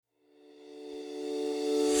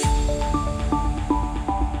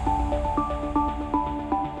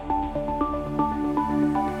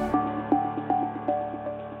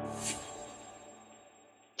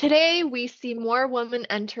Today, we see more women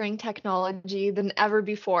entering technology than ever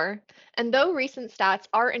before, and though recent stats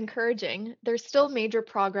are encouraging, there's still major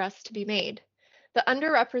progress to be made. The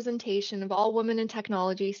underrepresentation of all women in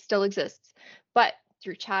technology still exists, but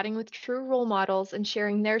through chatting with true role models and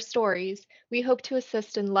sharing their stories, we hope to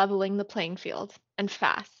assist in leveling the playing field, and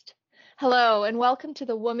fast. Hello, and welcome to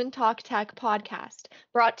the Women Talk Tech podcast,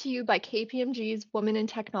 brought to you by KPMG's Women in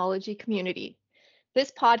Technology community. This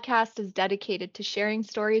podcast is dedicated to sharing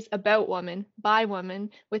stories about women by women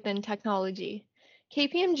within technology.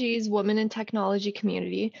 KPMG's Women in Technology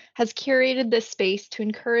community has curated this space to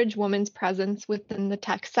encourage women's presence within the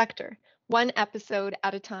tech sector, one episode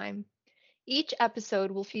at a time. Each episode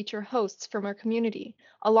will feature hosts from our community,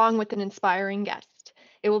 along with an inspiring guest.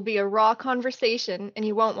 It will be a raw conversation, and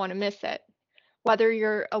you won't want to miss it. Whether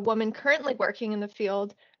you're a woman currently working in the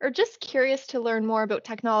field or just curious to learn more about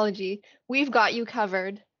technology, we've got you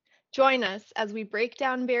covered. Join us as we break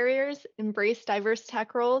down barriers, embrace diverse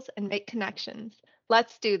tech roles, and make connections.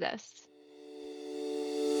 Let's do this.